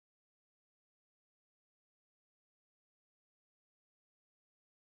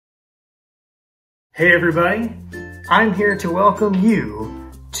Hey everybody, I'm here to welcome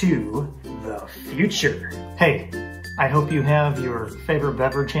you to the future. Hey, I hope you have your favorite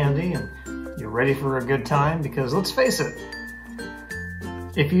beverage handy and you're ready for a good time, because let's face it,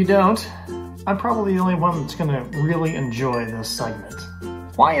 if you don't, I'm probably the only one that's gonna really enjoy this segment.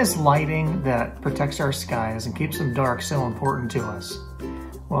 Why is lighting that protects our skies and keeps them dark so important to us?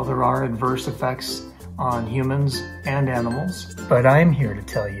 Well, there are adverse effects on humans and animals, but I'm here to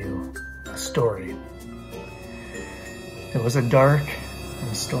tell you a story. It was a dark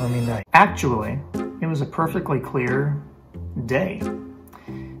and stormy night. Actually, it was a perfectly clear day.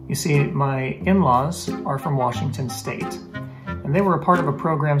 You see, my in-laws are from Washington State, and they were a part of a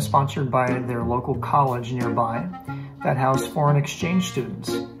program sponsored by their local college nearby that housed foreign exchange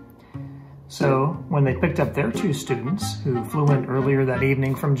students. So when they picked up their two students who flew in earlier that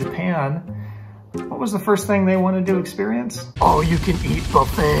evening from Japan, what was the first thing they wanted to experience? All-you-can-eat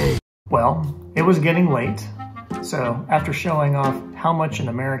buffet. Well, it was getting late, so after showing off how much an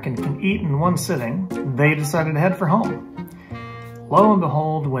American can eat in one sitting, they decided to head for home. Lo and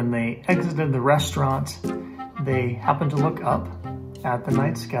behold, when they exited the restaurant, they happened to look up at the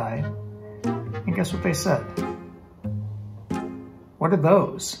night sky, and guess what they said? What are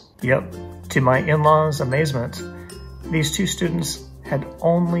those? Yep, to my in-laws' amazement, these two students had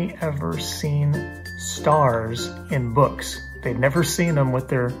only ever seen stars in books. They'd never seen them with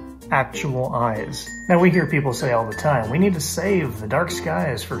their actual eyes. Now, we hear people say all the time, we need to save the dark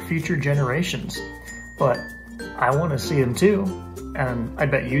skies for future generations. But I want to see them too, and I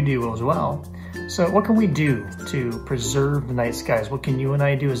bet you do as well. So what can we do to preserve the night skies? What can you and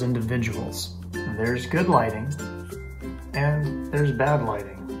I do as individuals? There's good lighting, and there's bad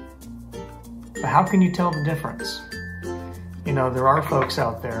lighting. But how can you tell the difference? You know, there are folks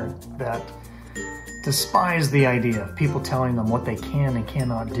out there that despise the idea of people telling them what they can and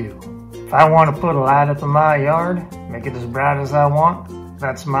cannot do. If I want to put a light up in my yard, make it as bright as I want,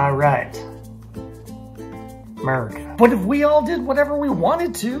 that's my right. America. What if we all did whatever we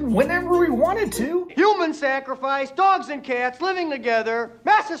wanted to, whenever we wanted to? Human sacrifice, dogs and cats living together,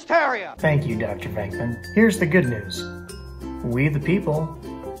 mass hysteria. Thank you, Dr. Venkman. Here's the good news. We, the people,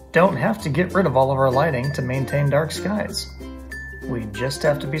 don't have to get rid of all of our lighting to maintain dark skies. We just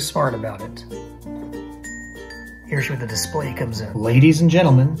have to be smart about it. Here's where the display comes in. Ladies and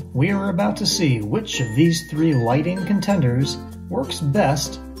gentlemen, we are about to see which of these three lighting contenders works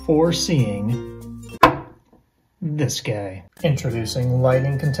best for seeing this guy. Introducing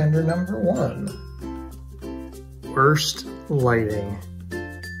lighting contender number 1. Worst lighting.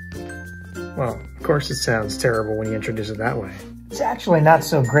 Well, of course it sounds terrible when you introduce it that way. It's actually not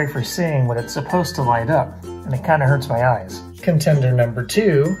so great for seeing what it's supposed to light up, and it kind of hurts my eyes. Contender number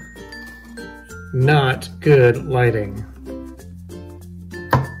 2. Not good lighting.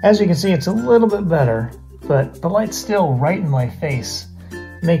 As you can see, it's a little bit better, but the light's still right in my face,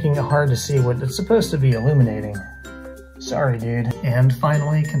 making it hard to see what it's supposed to be illuminating. Sorry, dude. And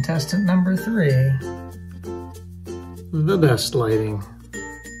finally, contestant number 3. The best lighting.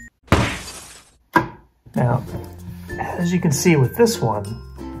 Now, as you can see with this one,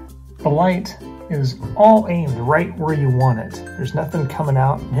 the light is all aimed right where you want it. There's nothing coming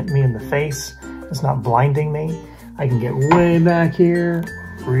out and hitting me in the face. It's not blinding me. I can get way back here,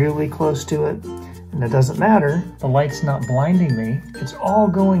 really close to it, and it doesn't matter. The light's not blinding me. It's all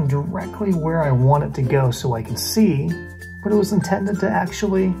going directly where I want it to go so I can see what it was intended to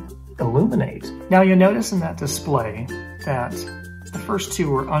actually illuminate. Now you'll notice in that display that the first two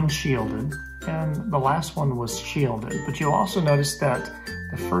were unshielded and the last one was shielded, but you'll also notice that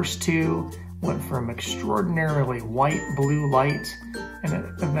the first two went from extraordinarily white blue light, and it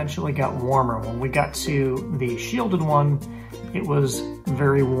eventually got warmer. When we got to the shielded one, it was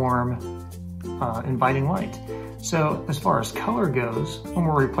very warm, inviting light. So as far as color goes, when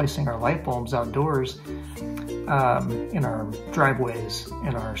we're replacing our light bulbs outdoors, in our driveways,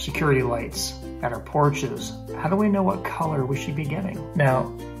 in our security lights, at our porches, how do we know what color we should be getting? Now,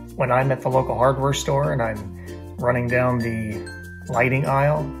 when I'm at the local hardware store and I'm running down the lighting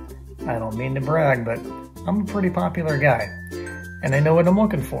aisle, I don't mean to brag, but I'm a pretty popular guy, and I know what I'm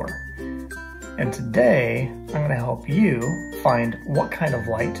looking for. And today, I'm going to help you find what kind of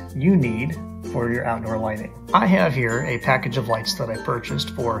light you need for your outdoor lighting. I have here a package of lights that I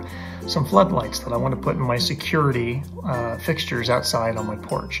purchased for some floodlights that I want to put in my security fixtures outside on my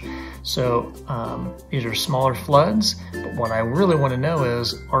porch. So these are smaller floods, but what I really want to know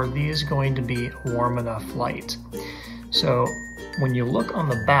is, are these going to be warm enough light? So when you look on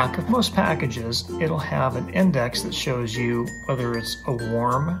the back of most packages, it'll have an index that shows you whether it's a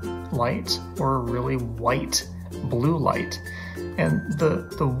warm light or a really white blue light. And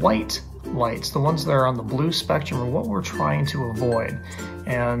the white lights, the ones that are on the blue spectrum, are what we're trying to avoid.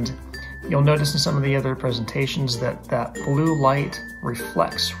 And you'll notice in some of the other presentations that that blue light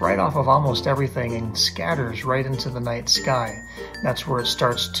reflects right off of almost everything and scatters right into the night sky. That's where it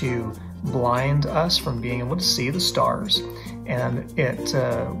starts to blind us from being able to see the stars, and it's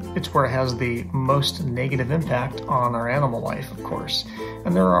where it has the most negative impact on our animal life, of course.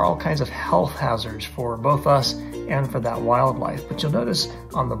 And there are all kinds of health hazards for both us and for that wildlife. But you'll notice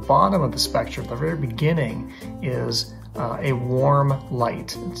on the bottom of the spectrum, the very beginning, is a warm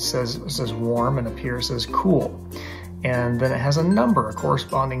light. It says warm, and up here it says cool. And then it has a number, a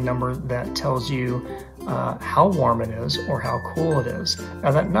corresponding number that tells you how warm it is or how cool it is.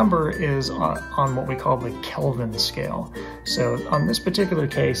 Now that number is on what we call the Kelvin scale. So on this particular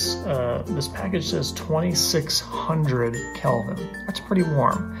case, this package says 2600 Kelvin. That's pretty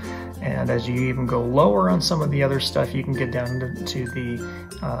warm. And as you even go lower on some of the other stuff, you can get down to the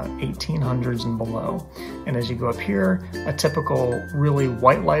 1800s and below. And as you go up here, a typical really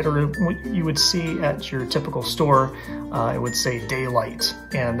white light, or what you would see at your typical store, it would say daylight,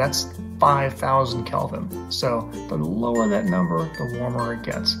 and that's 5000 Kelvin. So the lower that number, the warmer it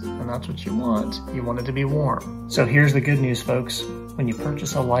gets. And that's what you want. You want it to be warm. So here's the good news, folks. When you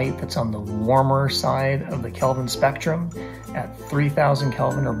purchase a light that's on the warmer side of the Kelvin spectrum at 3000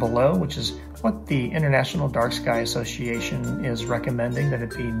 Kelvin or below, which is what the International Dark Sky Association is recommending, that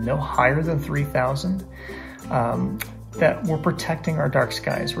it be no higher than 3000, that we're protecting our dark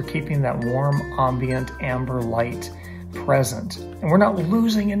skies. We're keeping that warm ambient amber light present, and we're not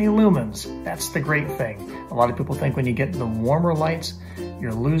losing any lumens. That's the great thing. A lot of people think when you get the warmer lights,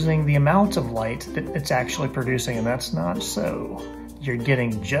 you're losing the amount of light that it's actually producing, and that's not so. You're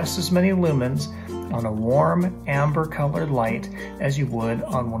getting just as many lumens on a warm amber colored light as you would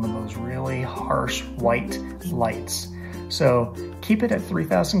on one of those really harsh white lights. So keep it at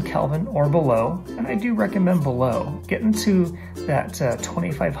 3000 Kelvin or below, and I do recommend below. Get into that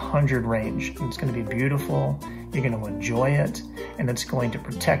 2500 range. It's going to be beautiful, you're going to enjoy it, and it's going to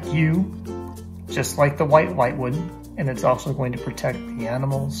protect you just like the white light would, and it's also going to protect the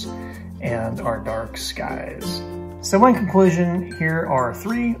animals and our dark skies. So in conclusion, here are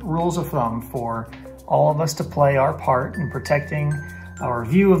 3 rules of thumb for all of us to play our part in protecting our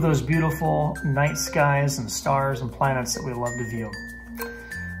view of those beautiful night skies and stars and planets that we love to view.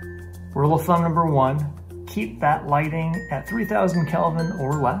 Rule of thumb number 1, keep that lighting at 3000 Kelvin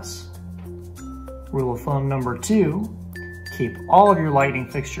or less. Rule of thumb number 2, keep all of your lighting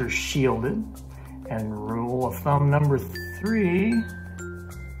fixtures shielded. And rule of thumb number 3,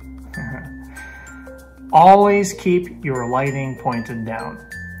 always keep your lighting pointed down.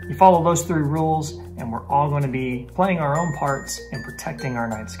 You follow those 3 rules, and we're all going to be playing our own parts in protecting our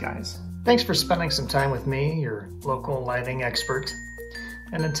night skies. Thanks for spending some time with me, your local lighting expert.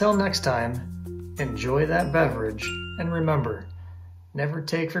 And until next time, enjoy that beverage, and remember, never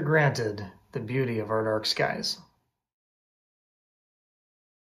take for granted the beauty of our dark skies.